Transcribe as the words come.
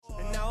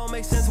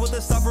make sense what the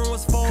suffering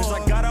was for. Cause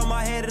I got out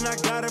my head and I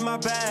got in my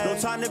bag.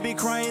 No time to be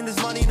crying, there's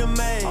money to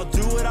make. I'll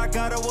do what I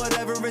gotta,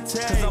 whatever it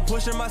takes. Cause I'm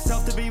pushing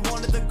myself to be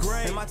one of the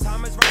great. And my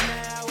time is right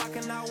now, I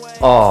cannot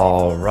wait.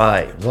 All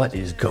right, what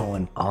is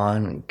going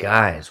on,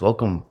 guys?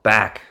 Welcome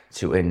back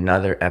to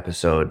another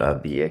episode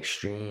of the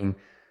Extreme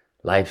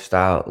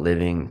Lifestyle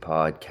Living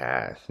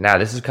Podcast. Now,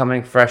 this is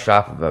coming fresh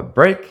off of a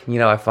break. You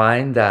know, I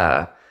find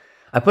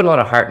I put a lot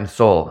of heart and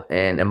soul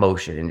and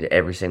emotion into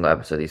every single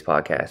episode of these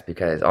podcasts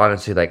because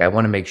honestly, like, I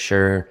want to make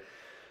sure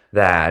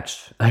that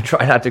I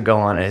try not to go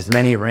on as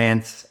many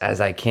rants as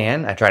I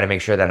can. I try to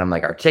make sure that I'm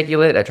like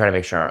articulate. I try to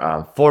make sure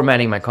I'm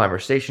formatting my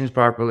conversations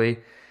properly.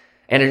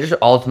 And I just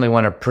ultimately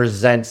want to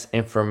present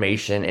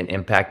information and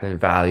impact and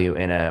value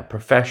in a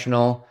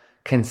professional,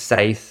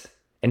 concise,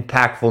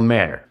 impactful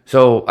manner.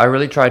 So I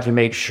really try to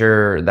make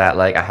sure that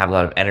like I have a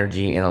lot of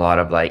energy and a lot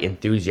of like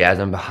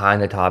enthusiasm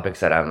behind the topics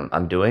that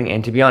I'm doing.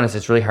 And to be honest,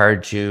 it's really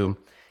hard to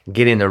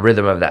get in the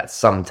rhythm of that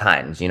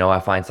sometimes. You know, I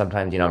find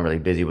sometimes, I'm really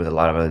busy with a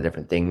lot of other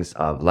different things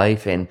of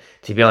life. And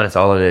to be honest,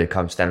 all of it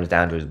stems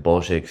down to is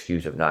bullshit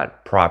excuse of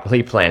not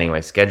properly planning my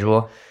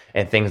schedule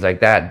and things like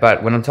that.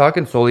 But when I'm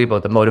talking solely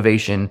about the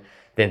motivation,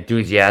 the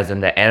enthusiasm,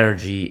 the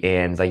energy,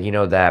 and like,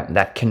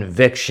 that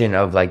conviction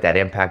of like that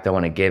impact I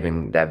want to give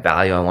and that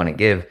value I want to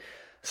give,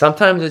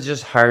 sometimes it's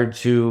just hard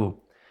to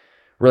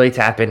really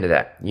tap into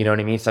that. You know what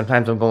I mean?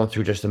 Sometimes I'm going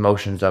through just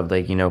emotions of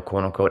like,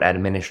 quote unquote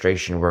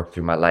administration work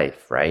through my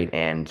life, right?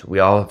 And we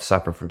all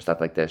suffer from stuff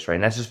like this, right?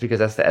 And that's just because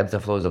that's the ebbs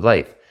and flows of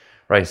life,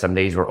 right? Some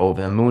days we're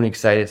over the moon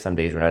excited. Some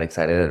days we're not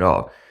excited at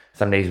all.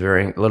 Some days we're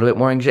a little bit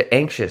more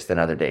anxious than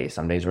other days.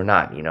 Some days we're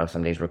not,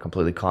 some days we're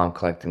completely calm,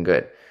 collected, and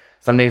good.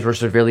 Some days we're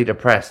severely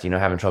depressed,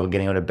 having trouble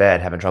getting out of bed,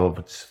 having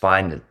trouble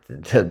finding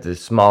the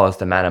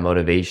smallest amount of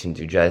motivation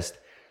to just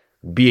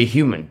be a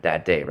human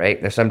that day, right?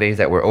 There's some days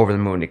that we're over the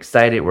moon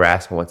excited, we're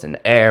asking what's in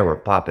the air, we're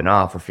popping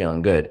off, we're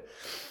feeling good.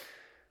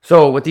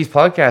 So with these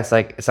podcasts,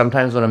 like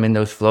sometimes when I'm in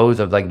those flows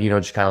of like,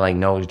 just kind of like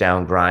nose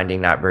down grinding,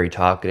 not very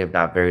talkative,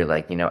 not very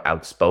like,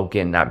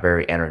 outspoken, not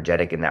very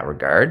energetic in that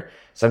regard,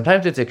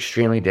 sometimes it's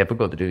extremely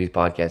difficult to do these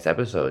podcast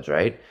episodes,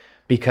 right?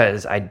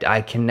 Because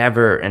I can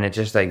never, and it's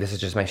just like, this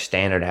is just my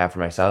standard I have for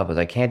myself, is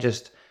I can't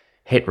just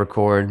hit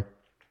record,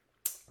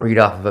 read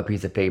off of a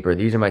piece of paper.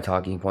 These are my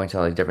talking points,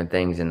 all these different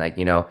things. And like,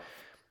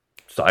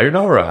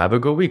 sayonara, have a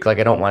good week. Like,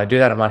 I don't want to do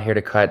that. I'm not here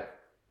to cut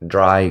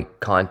dry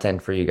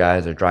content for you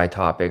guys or dry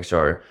topics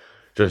or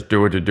just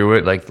do it to do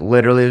it. Like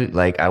literally,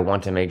 like I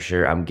want to make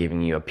sure I'm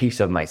giving you a piece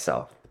of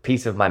myself, a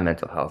piece of my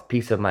mental health, a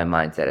piece of my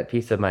mindset, a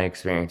piece of my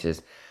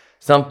experiences,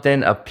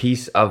 a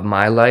piece of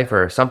my life,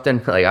 or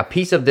something like a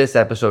piece of this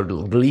episode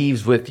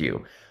leaves with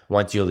you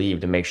once you leave,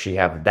 to make sure you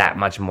have that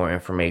much more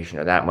information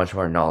or that much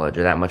more knowledge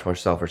or that much more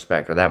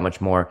self-respect or that much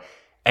more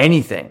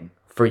anything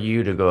for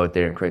you to go out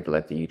there and create the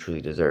life that you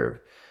truly deserve.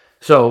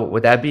 So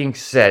with that being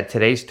said,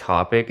 today's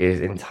topic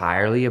is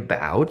entirely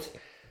about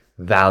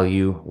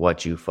value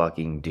what you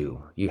fucking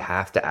do. You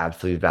have to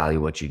absolutely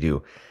value what you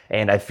do.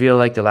 And I feel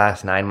like the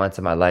last 9 months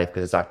of my life,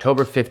 because it's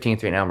October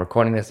 15th right now, I'm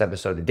recording this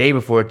episode the day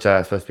before it's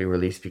supposed to be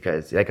released,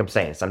 because like I'm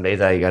saying, some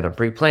days I got a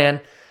pre-plan,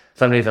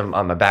 some days I'm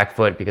on my back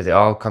foot, because it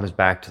all comes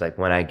back to like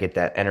when I get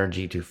that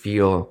energy to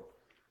feel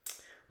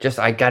just,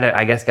 I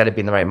guess gotta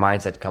be in the right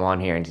mindset to come on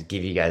here and just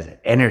give you guys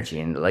energy.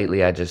 And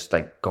lately I just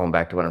like going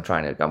back to what I'm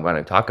going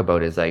to talk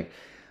about is like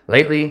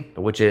lately,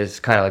 which is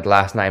kind of like the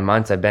last 9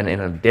 months, I've been in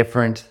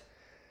a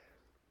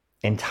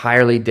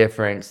entirely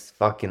different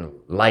fucking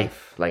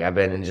life. Like I've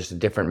been in just a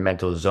different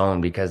mental zone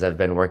because I've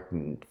been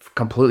working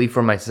completely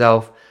for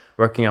myself,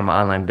 working on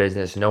my online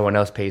business. No one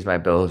else pays my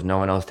bills. No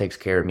one else takes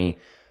care of me.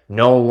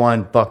 No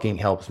one fucking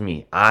helps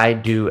me. I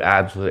do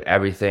absolutely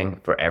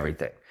everything for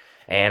everything.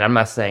 And I'm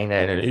not saying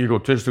that in an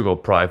egotistical,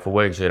 prideful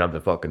way, saying I'm the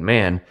fucking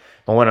man.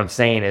 But what I'm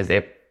saying is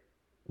it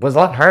was a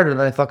lot harder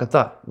than I fucking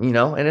thought,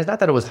 And it's not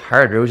that it was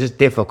harder. It was just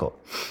difficult.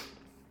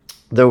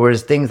 There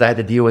was things I had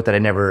to deal with that I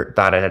never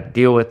thought I had to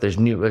deal with.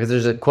 Because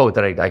there's a quote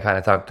that I kind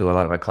of talk to a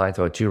lot of my clients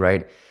about too,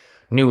 right?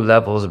 New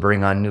levels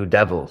bring on new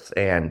devils,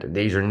 and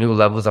these are new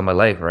levels on my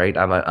life, right?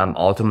 I'm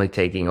ultimately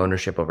taking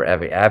ownership over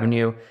every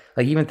avenue,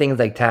 like even things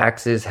like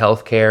taxes,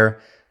 healthcare,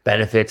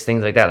 benefits,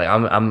 things like that.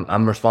 Like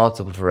I'm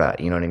responsible for that.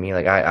 You know what I mean?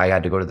 Like I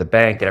had to go to the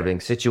bank, get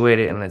everything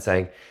situated, and it's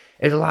like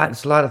it's a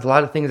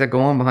lot of things that go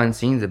on behind the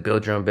scenes to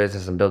build your own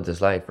business and build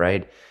this life,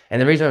 right?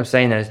 And the reason I'm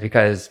saying that is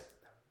because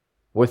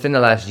within the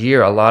last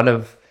year, a lot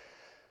of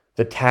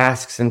the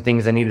tasks and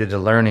things I needed to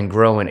learn and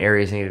grow in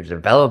areas I needed to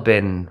develop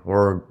in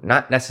were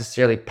not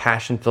necessarily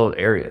passion-filled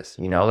areas.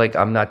 Like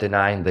I'm not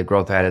denying the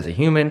growth I had as a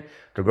human,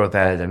 the growth I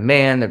had as a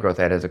man, the growth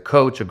I had as a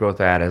coach, the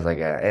growth I had as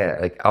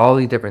like all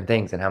these different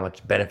things and how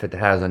much benefit it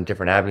has on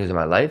different avenues of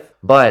my life.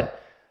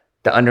 But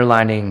the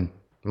underlining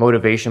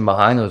motivation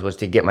behind those was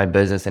to get my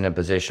business in a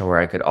position where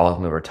I could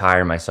ultimately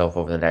retire myself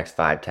over the next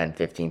 5, 10,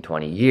 15,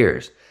 20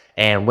 years.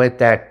 And with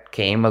that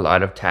came a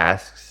lot of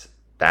tasks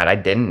that I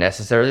didn't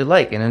necessarily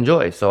like and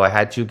enjoy. So I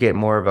had to get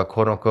more of a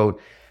quote unquote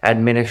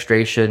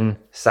administration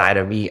side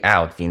of me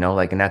out,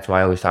 and that's why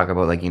I always talk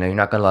about like, you're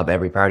not going to love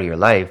every part of your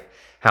life.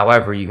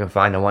 However, you can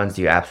find the ones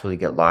you absolutely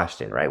get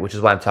lost in, right? Which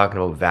is why I'm talking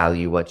about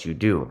value what you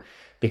do.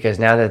 Because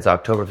now that it's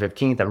October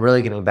 15th, I'm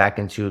really getting back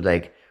into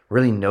like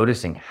really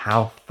noticing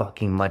how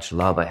fucking much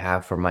love I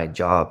have for my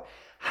job,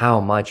 how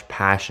much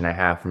passion I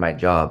have for my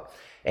job.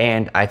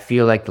 And I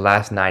feel like the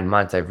last 9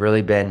 months, I've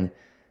really been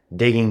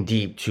digging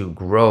deep to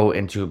grow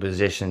into a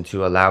position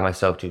to allow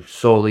myself to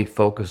solely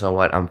focus on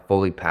what I'm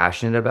fully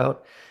passionate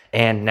about.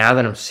 And now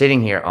that I'm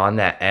sitting here on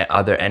that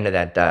other end of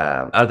that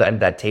other end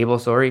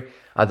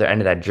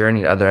of that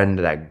journey, other end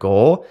of that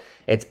goal,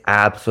 it's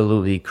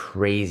absolutely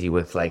crazy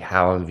with like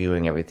how I'm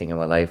viewing everything in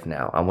my life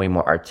now. I'm way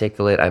more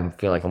articulate. I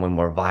feel like I'm way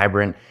more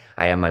vibrant.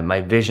 I am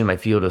my vision, my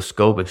field of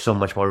scope is so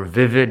much more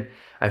vivid.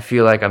 I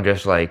feel like I'm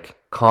just like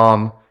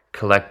calm,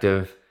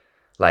 collective,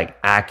 like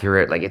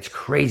accurate. Like it's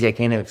crazy. I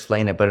can't even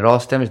explain it, but it all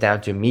stems down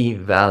to me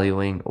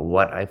valuing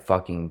what I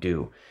fucking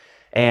do.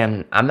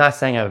 And I'm not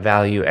saying I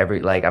value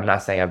every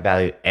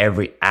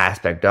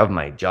aspect of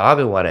my job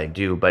and what I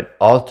do, but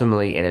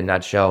ultimately, in a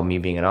nutshell, me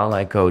being an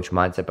online coach,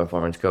 mindset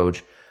performance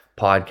coach,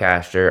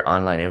 podcaster,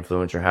 online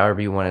influencer,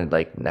 however you want to,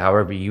 like,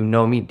 however you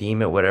know me,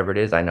 deem it, whatever it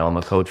is. I know I'm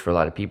a coach for a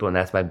lot of people, and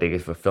that's my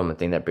biggest fulfillment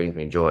thing that brings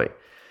me joy.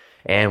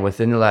 And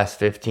within the last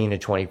 15 to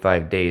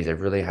 25 days, I've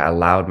really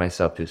allowed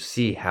myself to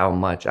see how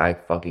much I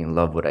fucking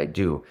love what I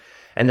do.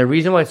 And the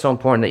reason why it's so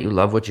important that you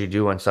love what you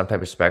do on some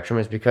type of spectrum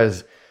is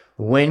because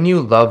when you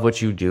love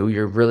what you do,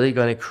 you're really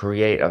going to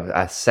create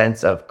a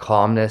sense of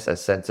calmness, a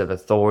sense of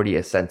authority,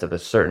 a sense of a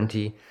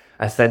certainty,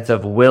 a sense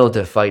of will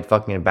to fight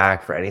fucking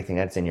back for anything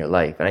that's in your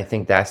life. And I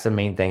think that's the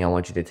main thing I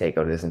want you to take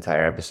out of this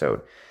entire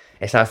episode.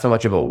 It's not so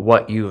much about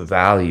what you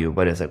value,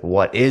 but it's like,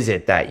 what is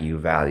it that you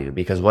value?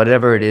 Because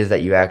whatever it is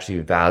that you actually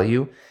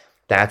value,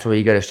 that's where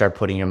you got to start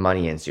putting your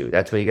money into.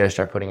 That's where you got to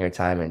start putting your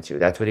time into.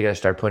 That's where you got to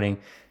start putting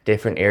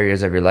different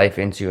areas of your life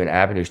into and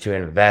avenues to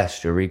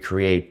invest, to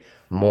recreate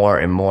more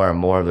and more and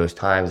more of those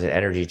times and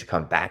energy to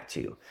come back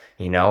to,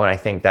 And I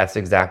think that's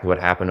exactly what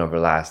happened over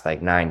the last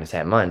like 9 to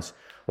 10 months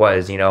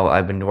was,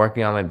 I've been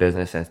working on my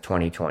business since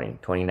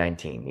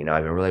 2019.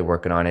 I've been really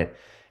working on it.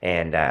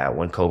 And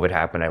when COVID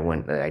happened,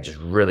 I just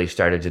really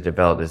started to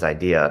develop this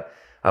idea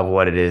of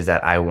what it is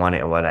that I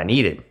wanted and what I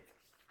needed.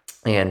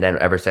 And then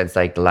ever since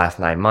like the last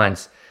 9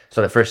 months,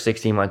 so the first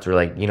 16 months were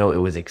like, it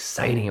was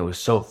exciting. It was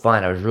so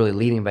fun. I was really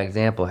leading by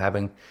example,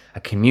 having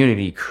a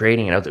community,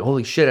 creating it. I was like,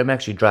 holy shit, I'm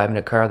actually driving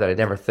a car that I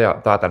never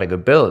thought that I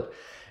could build.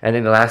 And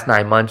then the last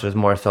 9 months was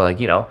more so like,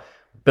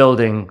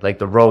 building like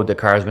the road the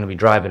car is going to be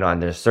driving on,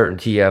 the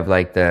certainty of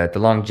like the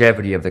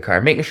longevity of the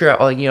car, making sure,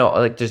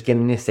 like just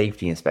getting the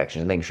safety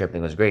inspections, making sure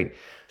everything was great.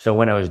 So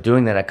when I was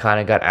doing that, I kind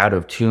of got out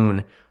of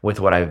tune with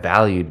what I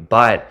valued.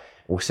 But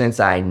since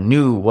I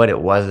knew what it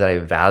was that I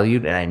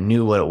valued and I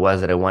knew what it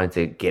was that I wanted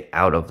to get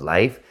out of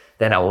life,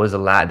 then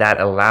that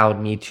allowed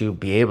me to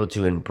be able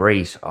to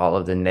embrace all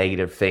of the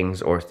negative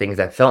things or things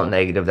that felt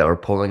negative that were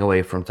pulling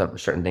away from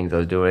certain things I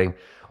was doing,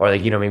 or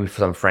like, maybe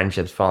some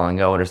friendships falling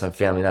out or some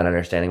family not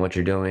understanding what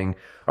you're doing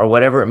or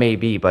whatever it may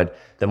be. But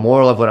the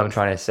moral of what I'm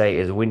trying to say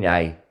is when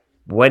I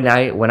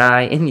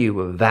and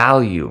you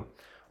value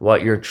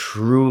what you're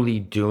truly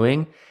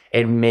doing,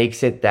 it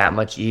makes it that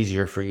much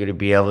easier for you to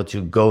be able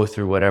to go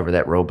through whatever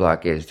that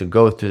roadblock is, to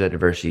go through the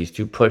adversities,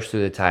 to push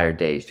through the tired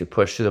days, to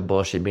push through the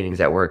bullshit meetings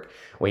at work,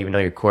 when even though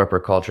your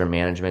corporate culture and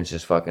management's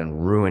just fucking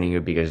ruining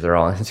you because they're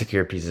all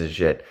insecure pieces of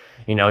shit.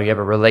 You have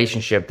a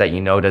relationship that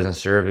doesn't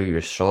serve you,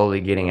 you're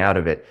slowly getting out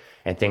of it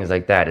and things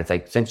like that. It's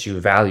like, since you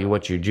value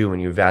what you do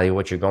and you value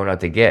what you're going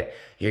out to get,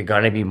 you're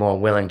going to be more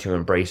willing to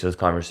embrace those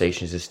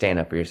conversations, to stand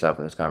up for yourself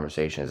in those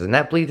conversations. And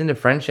that bleeds into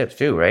friendships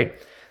too, right?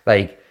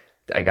 Like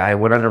I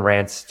went on a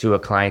rant to a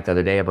client the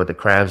other day about the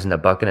crabs in the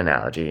bucket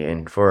analogy.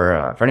 And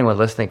for anyone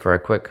listening, for a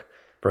quick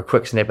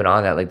snippet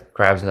on that, like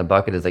crabs in the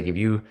bucket is like, if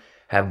you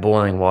have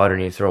boiling water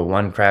and you throw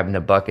one crab in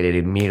the bucket, it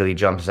immediately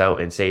jumps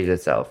out and saves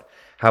itself.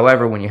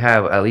 However, when you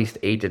have at least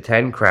 8 to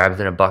 10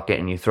 crabs in a bucket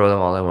and you throw them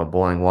all in with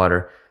boiling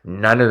water,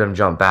 none of them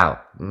jump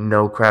out.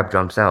 No crab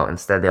jumps out.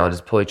 Instead, they all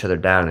just pull each other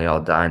down and they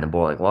all die in the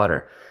boiling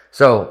water.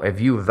 So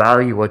if you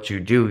value what you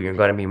do, you're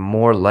going to be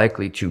more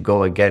likely to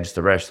go against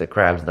the rest of the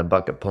crabs in the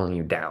bucket pulling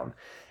you down.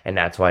 And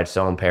that's why it's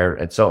so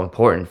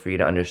important for you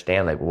to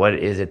understand, like, what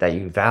is it that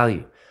you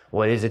value?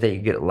 What is it that you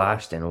get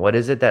lost in? What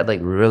is it that, like,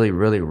 really,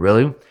 really,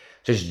 really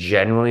just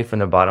genuinely from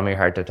the bottom of your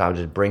heart to the top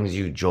just brings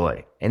you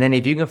joy? And then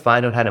if you can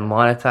find out how to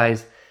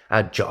monetize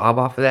a job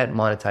off of that,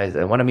 monetize.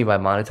 And what I mean by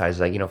monetize is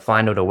like,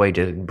 find out a way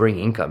to bring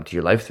income to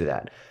your life through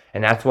that.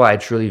 And that's why I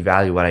truly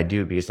value what I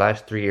do, because the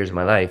last 3 years of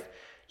my life,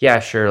 yeah,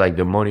 sure, like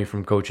the money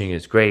from coaching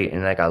is great.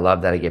 And like, I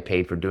love that I get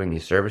paid for doing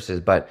these services.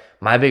 But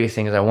my biggest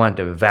thing is I wanted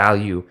to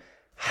value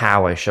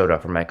how I showed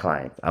up for my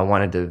clients. I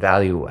wanted to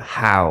value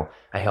how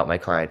I help my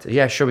clients.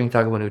 Yeah, sure, we can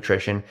talk about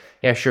nutrition.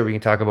 Yeah, sure, we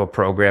can talk about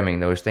programming,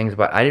 those things.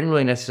 But I didn't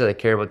really necessarily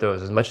care about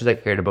those as much as I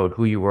cared about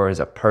who you were as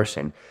a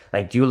person.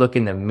 Like, do you look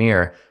in the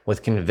mirror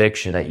with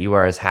conviction that you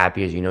are as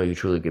happy as you know you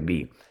truly could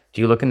be?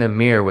 Do you look in the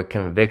mirror with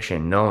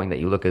conviction, knowing that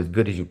you look as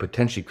good as you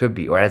potentially could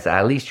be? Or as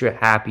at least you're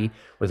happy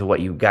with what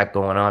you got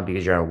going on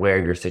because you're aware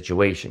of your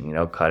situation,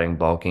 cutting,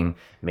 bulking,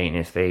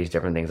 maintenance phase,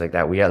 different things like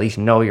that. We at least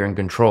know you're in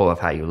control of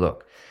how you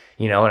look.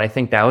 you know? And I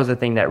think that was the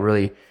thing that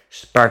really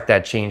sparked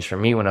that change for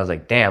me when I was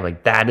like, damn,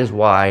 like that is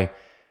why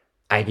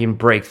I can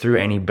break through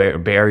any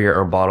barrier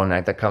or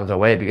bottleneck that comes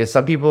away. Because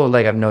some people,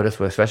 like I've noticed,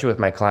 especially with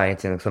my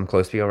clients and some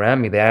close people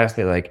around me, they ask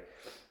me like,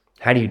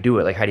 how do you do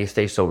it? Like, how do you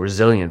stay so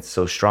resilient,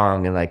 so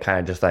strong, and like kind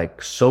of just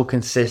like so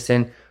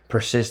consistent,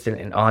 persistent,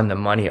 and on the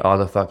money all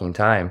the fucking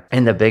time?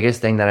 And the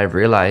biggest thing that I've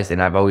realized,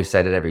 and I've always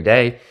said it every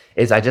day,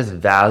 is I just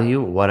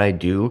value what I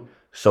do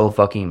so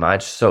fucking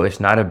much. So it's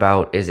not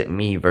about, is it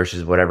me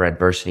versus whatever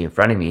adversity in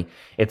front of me?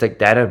 It's like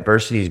that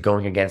adversity is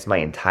going against my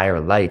entire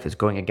life. It's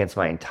going against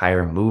my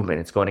entire movement.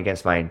 It's going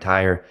against my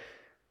entire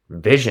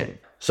vision.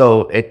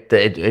 So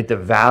the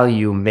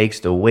value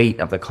makes the weight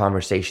of the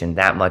conversation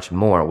that much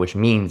more, which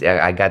means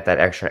I got that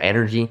extra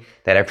energy,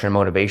 that extra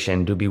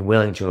motivation to be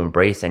willing to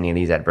embrace any of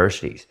these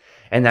adversities.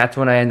 And that's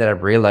when I ended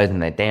up realizing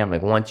that, damn,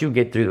 like once you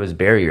get through those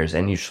barriers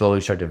and you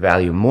slowly start to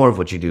value more of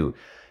what you do,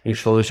 you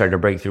slowly start to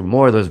break through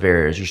more of those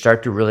barriers, you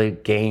start to really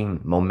gain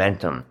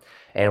momentum.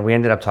 And we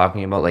ended up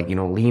talking about like, you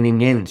know,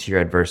 leaning into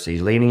your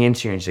adversities, leaning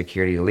into your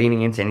insecurities,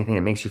 leaning into anything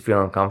that makes you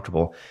feel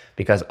uncomfortable,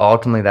 because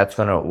ultimately that's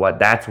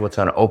what's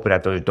gonna open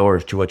up those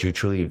doors to what you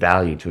truly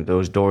value, to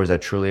those doors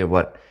that truly are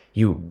what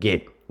you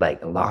get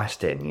like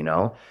lost in, you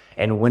know?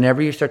 And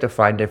whenever you start to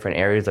find different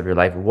areas of your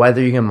life,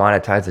 whether you can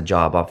monetize a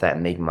job off that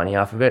and make money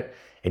off of it,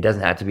 it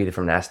doesn't have to be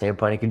from that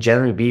standpoint. It can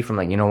generally be from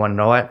like, you know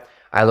what?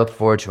 I look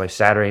forward to my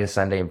Saturday and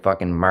Sunday and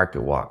fucking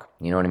market walk.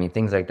 You know what I mean?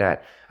 Things like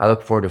that. I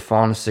look forward to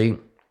falling asleep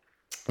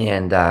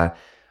and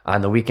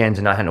on the weekends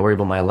and not having to worry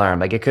about my alarm.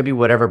 Like it could be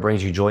whatever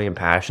brings you joy and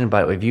passion,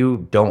 but if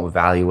you don't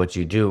value what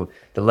you do,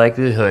 the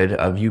likelihood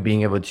of you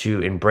being able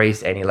to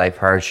embrace any life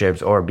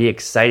hardships or be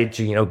excited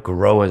to, you know,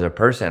 grow as a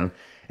person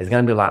is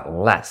going to be a lot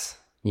less,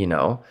 you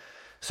know?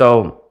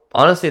 So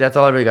honestly, that's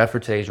all I really got for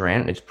today's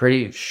rant. It's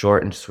pretty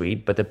short and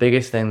sweet, but the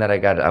biggest thing that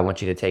I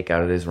want you to take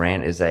out of this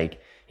rant is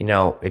like, you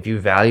know, if you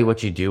value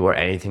what you do or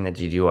anything that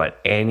you do at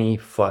any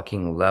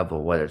fucking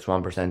level, whether it's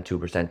 1%,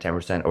 2%,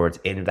 10%, or it's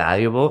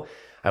invaluable,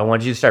 I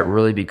want you to start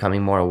really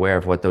becoming more aware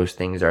of what those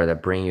things are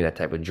that bring you that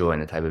type of joy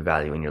and the type of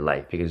value in your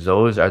life. Because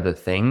those are the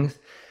things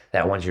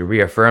that once you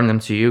reaffirm them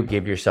to you,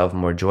 give yourself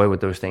more joy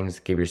with those things,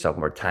 give yourself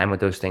more time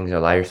with those things,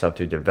 allow yourself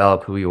to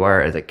develop who you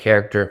are as a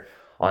character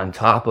on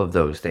top of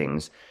those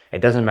things.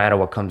 It doesn't matter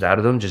what comes out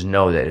of them, just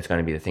know that it's going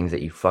to be the things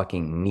that you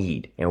fucking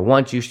need. And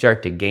once you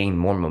start to gain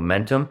more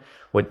momentum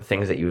with the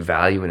things that you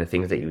value and the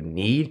things that you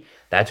need,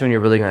 that's when you're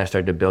really going to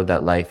start to build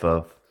that life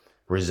of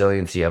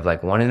resiliency of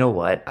like, want to know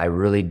what? I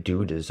really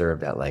do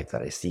deserve that life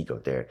that I seek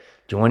out there.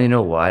 Do you want to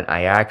know what?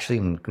 I actually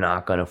am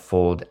not going to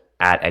fold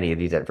at any of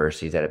these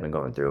adversities that I've been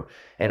going through.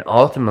 And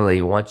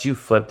ultimately, once you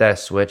flip that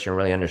switch and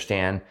really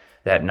understand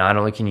that not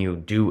only can you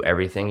do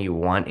everything you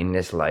want in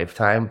this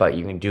lifetime, but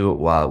you can do it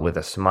with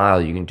a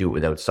smile, you can do it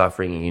without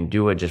suffering, you can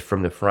do it just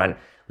from the front,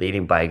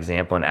 leading by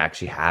example and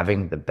actually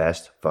having the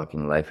best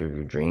fucking life of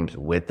your dreams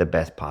with the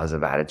best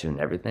positive attitude and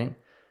everything,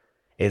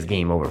 is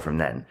game over from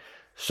then.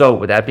 So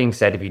with that being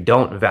said, if you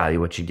don't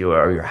value what you do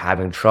or you're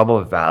having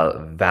trouble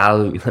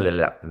valuing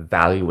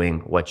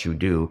what you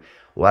do,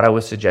 what I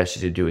would suggest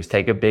you to do is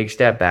take a big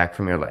step back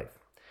from your life.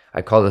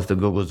 I call this the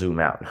Google zoom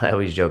out. I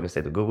always joke and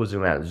say the Google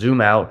zoom out.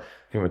 Zoom out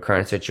from your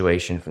current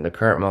situation, from the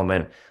current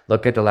moment.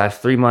 Look at the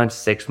last 3 months,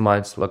 6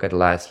 months. Look at the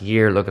last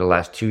year. Look at the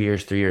last 2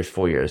 years, 3 years,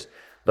 4 years.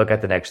 Look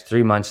at the next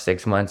 3 months,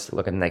 6 months.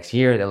 Look at the next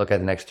year. Then look at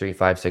the next 3,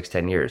 5, 6,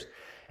 10 years.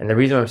 And the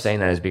reason I'm saying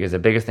that is because the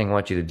biggest thing I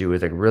want you to do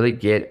is like really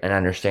get an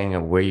understanding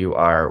of where you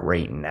are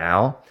right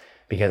now.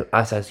 Because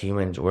us as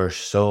humans, we're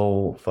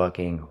so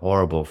fucking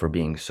horrible for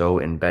being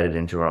so embedded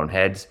into our own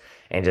heads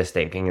and just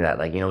thinking that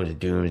like, you know, it's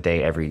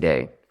doomsday every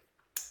day.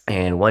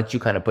 And once you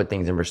kind of put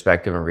things in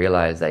perspective and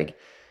realize like,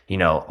 you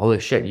know, holy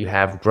shit, you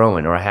have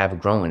grown, or I have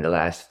grown in the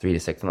last 3 to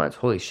 6 months.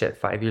 Holy shit,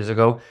 5 years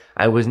ago,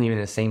 I wasn't even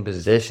in the same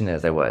position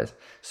as I was.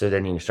 So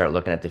then you can start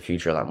looking at the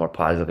future a lot more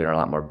positively or a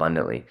lot more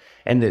abundantly.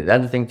 And the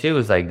other thing too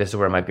is like, this is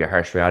where it might be a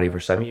harsh reality for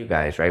some of you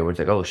guys, right? Where it's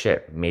like, oh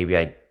shit, maybe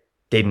I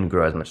didn't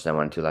grow as much as I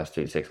wanted to the last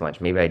 3 to 6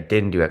 months. Maybe I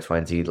didn't do X, Y,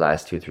 and Z the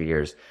last 2, 3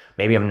 years.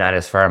 Maybe I'm not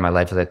as far in my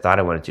life as I thought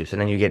I wanted to. So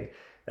then you get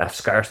a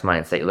scarce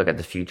mindset. You look at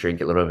the future and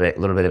get a little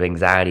bit of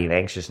anxiety and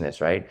anxiousness,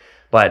 right?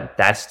 But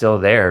that's still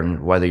there,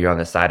 whether you're on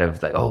the side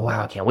of like, oh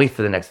wow, I can't wait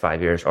for the next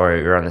 5 years, or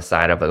you're on the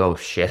side of like, oh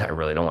shit, I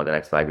really don't want the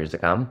next 5 years to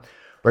come.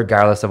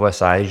 Regardless of what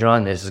side you're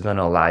on, this is going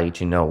to allow you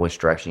to know which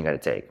direction you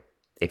got to take.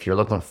 If you're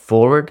looking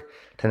forward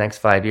to the next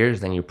 5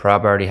 years, then you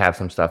probably already have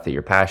some stuff that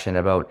you're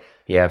passionate about,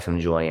 you have some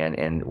joy in,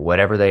 and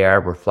whatever they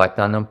are, reflect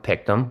on them,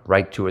 pick them,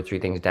 write 2 or 3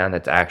 things down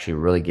that's actually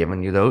really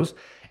giving you those,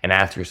 and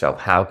ask yourself,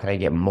 how can I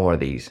get more of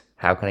these?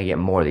 How can I get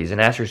more of these?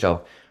 And ask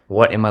yourself,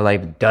 what in my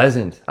life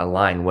doesn't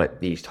align with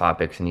these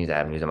topics and these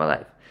avenues in my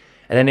life?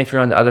 And then if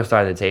you're on the other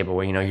side of the table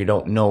where, you know, you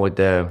don't know what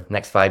the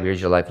next 5 years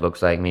of your life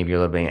looks like, maybe you're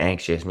a little bit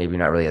anxious, maybe you're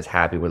not really as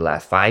happy with the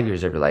last 5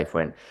 years of your life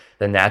went,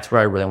 then that's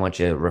where I really want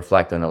you to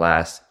reflect on the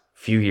last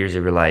few years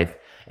of your life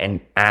and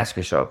ask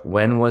yourself,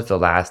 when was the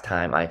last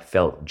time I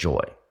felt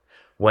joy?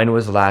 When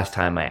was the last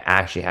time I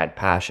actually had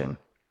passion?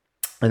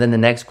 And then the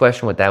next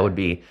question with that would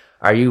be,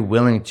 are you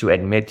willing to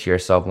admit to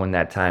yourself when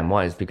that time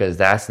was? Because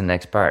that's the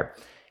next part.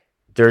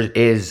 there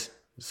is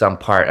some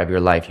part of your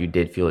life you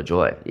did feel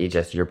joy.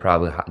 You're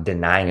probably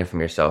denying it from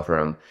yourself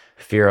from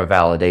fear of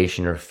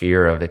validation or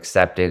fear of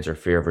acceptance or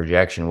fear of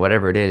rejection,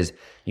 whatever it is.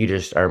 You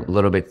just are a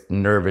little bit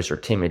nervous or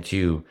timid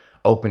to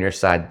open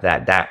yourself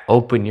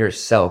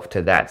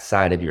to that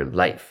side of your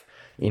life.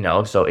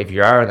 So if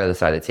you are on the other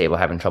side of the table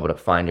having trouble to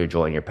find your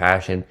joy and your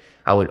passion,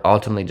 I would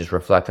ultimately just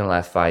reflect on the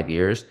last 5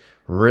 years,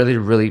 really,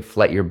 really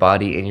let your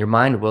body and your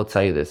mind will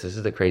tell you this. This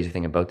is the crazy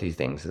thing about these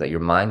things, is that your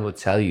mind will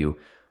tell you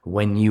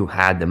when you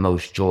had the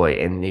most joy,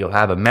 and you'll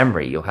have a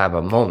memory, you'll have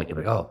a moment, you'll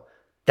be like, oh,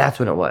 that's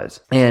when it was.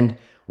 And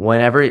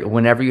whenever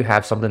you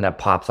have something that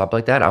pops up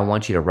like that, I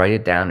want you to write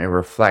it down and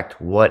reflect,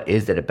 what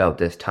is it about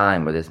this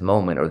time or this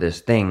moment or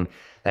this thing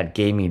that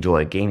gave me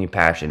joy, gave me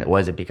passion?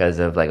 Was it because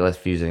of, like,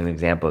 let's use an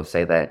example of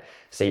say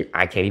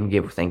I can't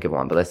even think of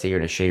one, but let's say you're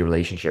in a shitty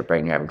relationship, right,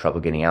 and you're having trouble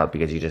getting out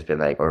because you've just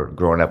been or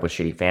growing up with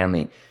shitty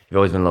family, you've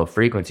always been low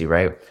frequency,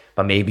 right?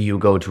 But maybe you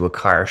go to a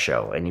car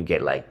show and you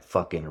get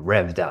fucking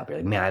revved up. You're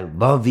like, man, I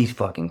love these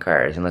fucking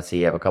cars. And let's say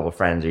you have a couple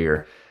friends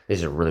this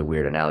is a really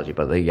weird analogy,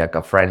 but you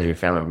got friends or your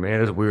family, man,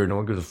 it's weird, no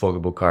one gives a fuck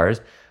about cars.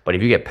 But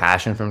if you get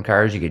passion from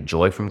cars, you get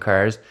joy from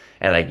cars,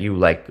 and you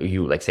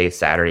say it's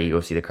Saturday, you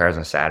go see the cars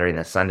on Saturday, and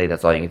then Sunday,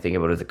 that's all you can think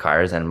about is the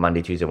cars, and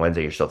Monday, Tuesday,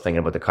 Wednesday, you're still thinking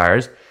about the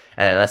cars.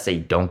 And then let's say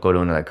you don't go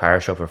to another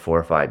car show for 4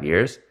 or 5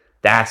 years.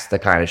 That's the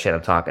kind of shit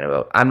I'm talking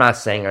about. I'm not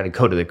saying you're going to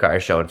go to the car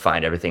show and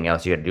find everything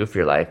else you got to do for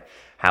your life.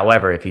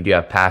 However, if you do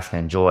have passion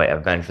and joy,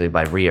 eventually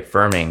by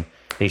reaffirming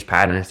these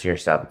patterns to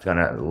yourself, it's going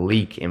to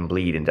leak and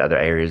bleed into other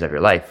areas of your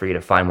life for you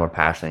to find more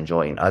passion and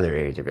joy in other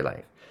areas of your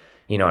life.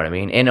 You know what I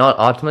mean? And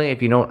ultimately,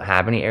 if you don't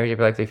have any areas of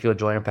your life that you feel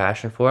joy and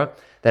passion for,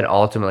 then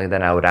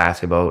I would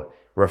ask about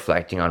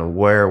reflecting on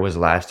where was the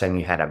last time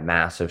you had a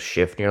massive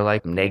shift in your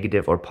life,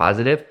 negative or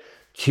positive,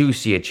 to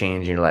see a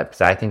change in your life.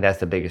 Because I think that's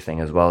the biggest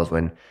thing as well, is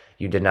when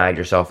you denied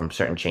yourself from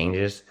certain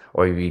changes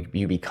or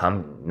you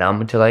become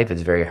numb to life,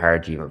 it's very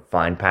hard to even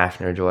find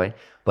passion or joy.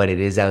 But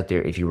it is out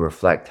there if you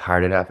reflect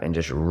hard enough and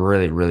just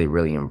really, really,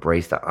 really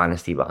embrace the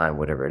honesty behind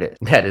whatever it is.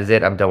 That is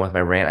it. I'm done with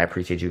my rant. I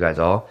appreciate you guys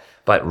all.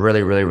 But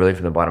really, really, really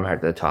from the bottom of my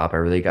heart to the top, I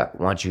really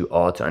want you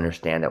all to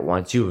understand that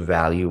once you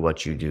value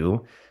what you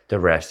do, the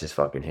rest is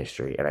fucking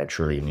history. And I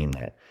truly mean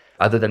that.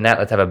 Other than that,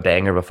 let's have a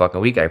banger of a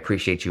fucking week. I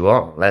appreciate you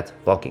all. Let's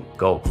fucking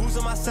go. Who's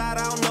on my side?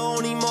 I don't know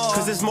anymore.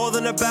 Cause it's more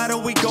than a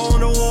battle, we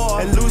going to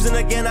war. And losing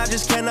again, I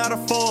just cannot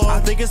afford.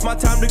 I think it's my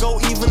time to go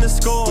even the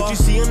score. What you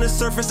see on the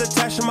surface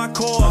attached to my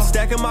core. I'm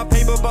stacking my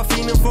paper by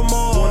feeling for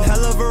more. One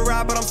hell of a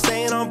ride, but I'm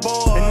staying on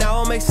board. And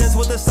now it makes sense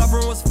what the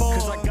suffering was for.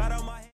 Cause I got